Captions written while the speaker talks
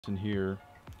in here,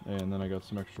 and then I got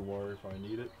some extra wire if I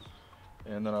need it.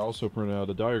 And then I also printed out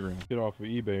a diagram. Get off of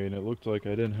eBay, and it looked like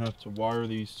I didn't have to wire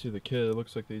these to the kit. It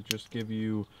looks like they just give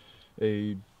you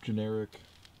a generic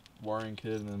wiring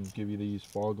kit and then give you these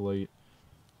fog light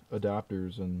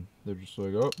adapters, and they're just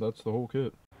like, oh, that's the whole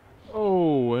kit.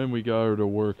 Oh, and we got her to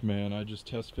work, man. I just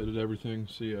test fitted everything.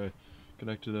 See, I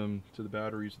connected them to the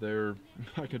batteries there.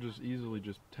 I could just easily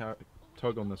just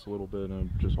tug on this a little bit and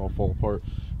just all fall apart.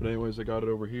 But anyways, I got it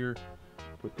over here,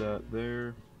 put that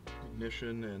there,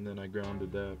 ignition, and then I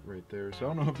grounded that right there. So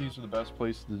I don't know if these are the best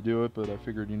places to do it, but I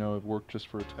figured, you know, it worked just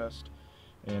for a test.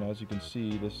 And as you can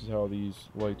see, this is how these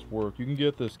lights work. You can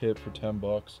get this kit for 10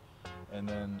 bucks, and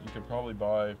then you can probably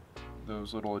buy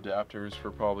those little adapters for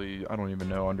probably, I don't even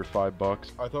know, under 5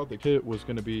 bucks. I thought the kit was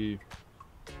going to be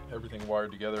everything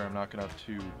wired together. I'm not going to have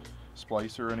to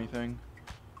splice or anything.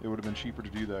 It would have been cheaper to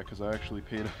do that because I actually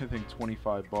paid, I think,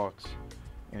 25 bucks.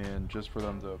 And just for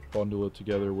them to bundle it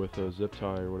together with a zip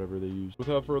tie or whatever they use.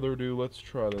 Without further ado, let's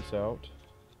try this out.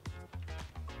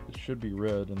 It should be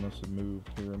red unless it moved.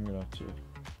 Here, I'm going to have to...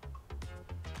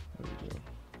 There we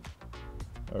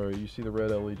go. Alright, you see the red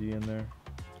LED in there?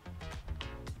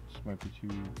 This might be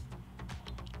too...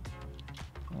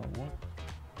 Oh, what?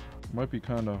 It might be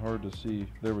kind of hard to see.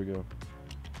 There we go.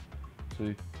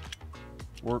 See?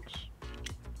 Works.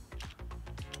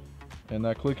 And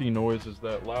that clicking noise is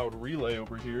that loud relay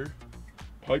over here.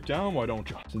 Pipe down, why don't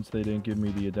you? Since they didn't give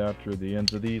me the adapter at the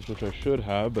ends of these, which I should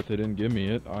have, but they didn't give me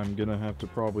it, I'm gonna have to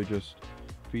probably just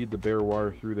feed the bare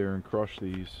wire through there and crush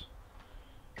these.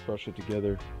 Crush it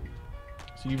together.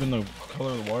 So even the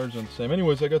color of the wires aren't the same.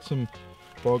 Anyways, I got some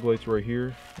fog lights right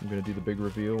here. I'm gonna do the big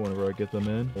reveal whenever I get them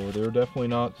in. Oh, they're definitely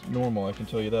not normal, I can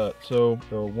tell you that. So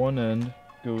the one end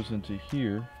goes into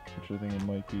here, which I think it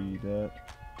might be that.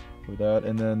 Or that,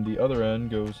 and then the other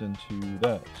end goes into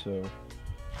that. So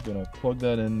I'm gonna plug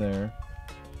that in there,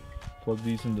 plug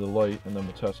these into the light, and then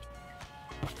we'll test.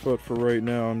 But for right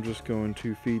now, I'm just going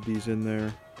to feed these in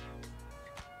there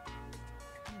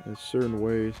in certain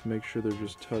ways, make sure they're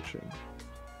just touching.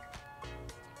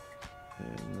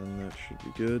 And then that should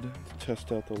be good.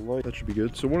 Test out the light. That should be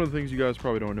good. So one of the things you guys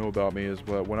probably don't know about me is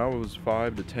that when I was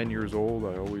 5 to 10 years old,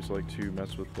 I always like to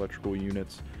mess with electrical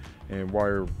units and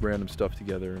wire random stuff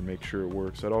together and make sure it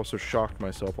works. That also shocked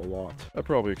myself a lot. That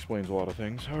probably explains a lot of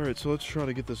things. Alright, so let's try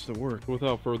to get this to work.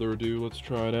 Without further ado, let's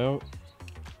try it out.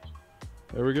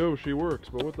 There we go, she works.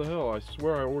 But what the hell, I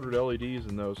swear I ordered LEDs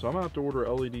in those. So I'm gonna have to order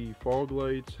LED fog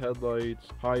lights, headlights,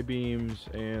 high beams,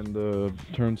 and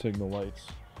turn signal lights.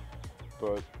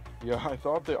 But yeah, I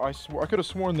thought that, I could have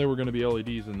sworn there were gonna be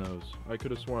LEDs in those. I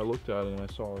could have sworn I looked at it and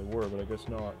I saw they were, but I guess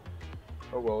not.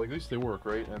 Oh well, at least they work,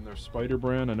 right? And they're Spider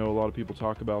brand. I know a lot of people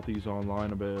talk about these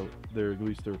online, about at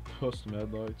least they're custom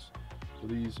headlights. So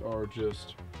these are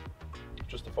just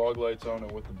the fog lights. I don't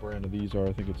know what the brand of these are.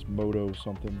 I think it's Moto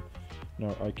something.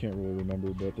 No, I can't really remember,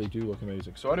 but they do look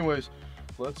amazing. So anyways,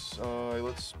 let's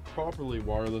properly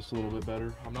wire this a little bit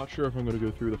better. I'm not sure if I'm going to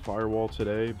go through the firewall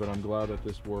today, but I'm glad that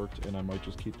this worked, and I might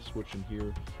just keep the switch in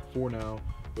here for now.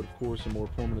 But of course, a more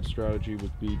permanent strategy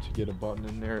would be to get a button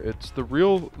in there. It's the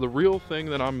real thing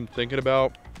that I'm thinking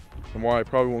about, and why I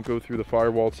probably won't go through the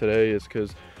firewall today is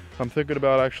because I'm thinking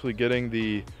about actually getting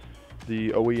the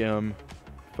OEM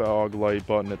fog light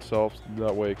button itself.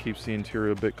 That way it keeps the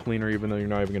interior a bit cleaner, even though you're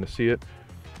not even going to see it.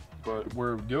 But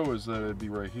where it would go is that it'd be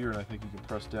right here, and I think you can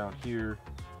press down here,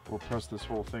 or press this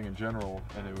whole thing in general,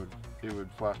 and it would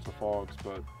flash the fogs.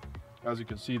 But as you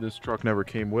can see, this truck never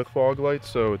came with fog lights,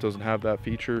 so it doesn't have that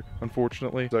feature,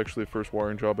 unfortunately. It's actually the first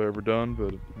wiring job I ever done,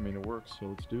 but I mean, it works, so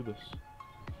let's do this.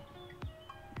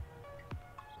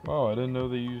 Wow, I didn't know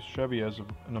they used Chevy as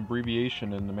an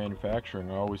abbreviation in the manufacturing.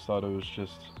 I always thought it was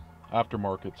just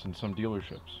aftermarkets in some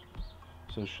dealerships.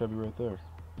 It says Chevy right there.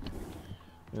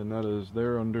 And that is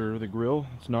there under the grill.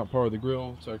 It's not part of the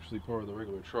grill, it's actually part of the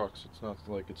regular trucks. It's not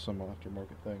like it's some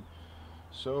aftermarket thing.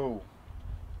 So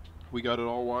we got it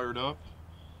all wired up.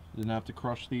 Didn't have to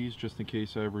crush these just in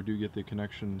case I ever do get the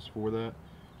connections for that.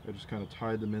 I just kind of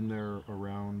tied them in there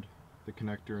around the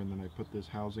connector, and then I put this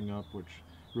housing up, which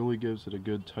really gives it a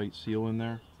good tight seal in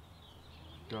there.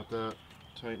 Got that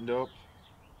tightened up.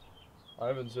 I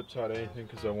haven't zip tied anything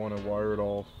because I want to wire it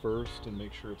all first and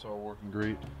make sure it's all working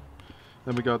great.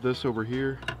 Then we got this over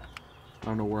here. I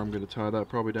don't know where I'm going to tie that,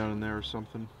 probably down in there or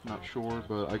something, not sure,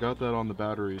 but I got that on the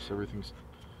batteries. Everything's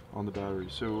on the battery,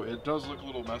 so it does look a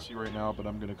little messy right now, but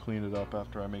I'm going to clean it up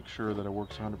after I make sure that it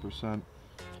works 100%.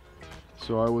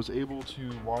 So I was able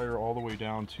to wire all the way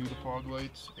down to the fog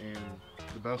lights, and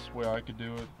the best way I could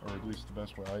do it, or at least the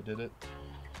best way I did it,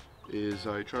 is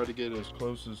I tried to get as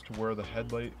close as to where the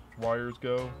headlight wires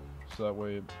go. so that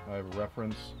way I have a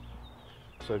reference.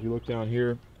 So if you look down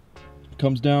here, it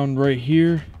comes down right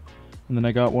here, and then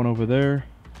I got one over there.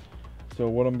 So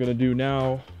what I'm gonna do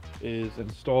now is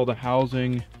install the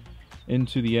housing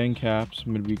into the end caps.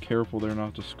 I'm gonna be careful there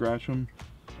not to scratch them,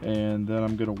 and then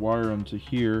I'm gonna wire them to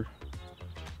here,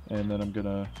 and then I'm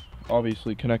gonna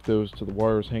obviously connect those to the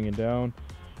wires hanging down.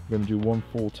 I'm gonna do one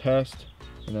full test,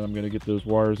 and then I'm gonna get those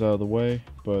wires out of the way,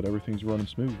 but everything's running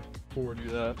smooth. Before we do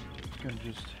that, I'm gonna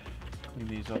just clean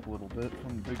these up a little bit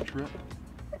from the big trip.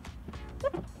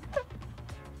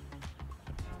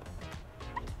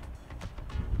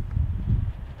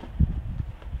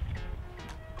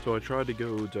 So I tried to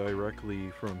go directly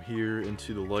from here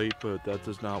into the light, but that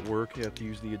does not work. You have to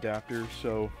use the adapter,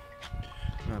 so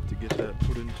I have to get that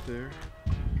put into there.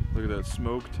 Look at that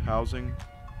smoked housing.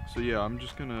 So yeah, I'm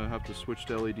just gonna have to switch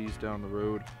to LEDs down the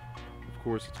road. Of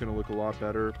course, it's gonna look a lot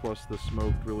better. Plus the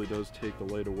smoke really does take the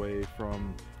light away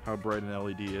from how bright an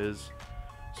LED is.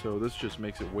 So this just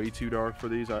makes it way too dark for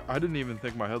these. I didn't even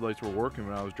think my headlights were working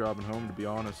when I was driving home, to be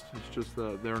honest. It's just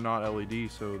that they're not LED,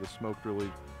 so the smoke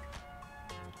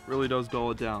really does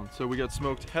dull it down. So we got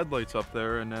smoked headlights up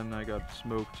there, and then I got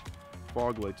smoked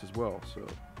fog lights as well. So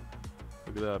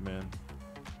look at that, man.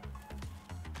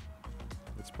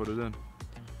 Let's put it in.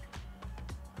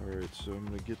 Alright, so I'm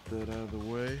gonna get that out of the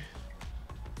way.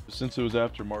 Since it was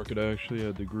aftermarket, I actually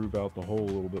had to groove out the hole a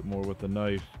little bit more with the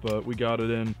knife, but we got it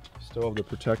in. Still have the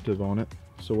protective on it.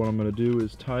 So what I'm gonna do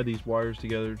is tie these wires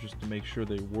together just to make sure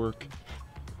they work,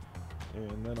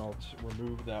 and then I'll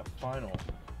remove that final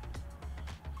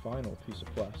piece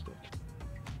of plastic.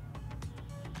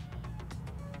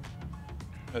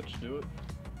 That should do it.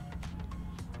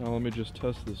 Now let me just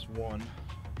test this one.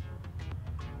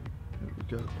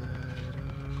 We got that.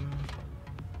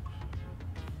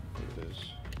 There it is.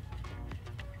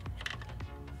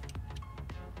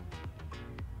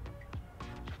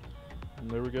 And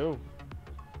there we go.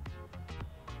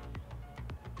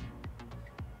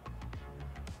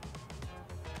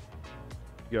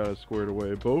 Got it squared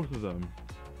away. Both of them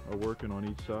are working on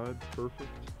each side. Perfect.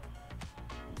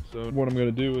 So what I'm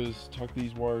going to do is tuck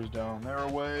these wires down their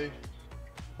way.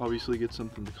 Obviously get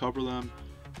something to cover them.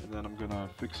 And then I'm going to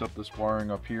fix up this wiring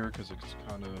up here because it's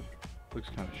looks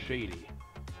kind of shady.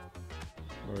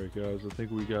 Alright guys, I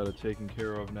think we got it taken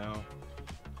care of now.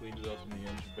 Cleaned it up in the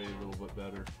engine bay a little bit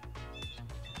better.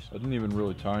 I didn't even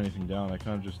really tie anything down. I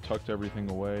kind of just tucked everything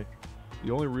away.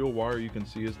 The only real wire you can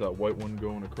see is that white one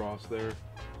going across there.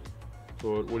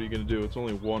 So what are you going to do? It's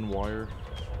only one wire.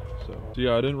 So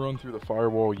yeah, I didn't run through the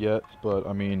firewall yet, but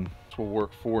I mean, this will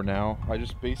work for now. I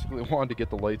just basically wanted to get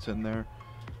the lights in there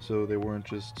so they weren't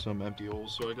just some empty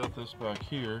holes. So I got this back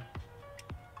here.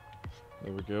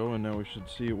 There we go, and now we should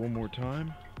see it one more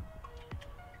time.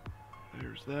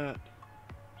 There's that.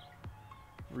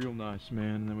 Real nice,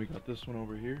 man. And then we got this one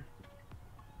over here.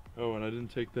 Oh, and I didn't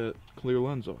take that clear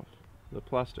lens off. The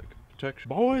plastic protection.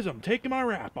 Boys, I'm taking my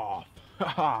wrap off.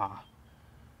 Haha.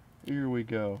 Here we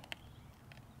go.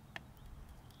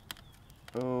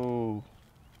 Oh.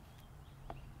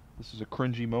 This is a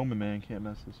cringy moment, man. Can't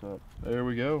mess this up. There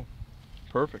we go.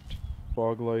 Perfect.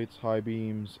 Fog lights, high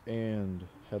beams, and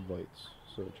headlights.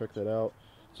 So check that out.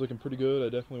 It's looking pretty good. I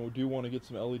definitely do want to get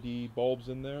some LED bulbs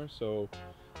in there. So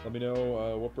let me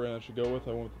know what brand I should go with.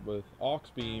 I went with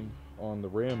Oxbeam on the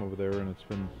Ram over there, and it's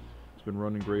been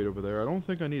running great over there. I don't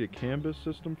think I need a canvas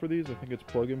system for these. I think it's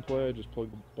plug and play. I just plug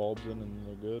the bulbs in and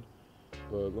they're good.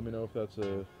 But let me know if that's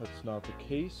not the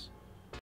case.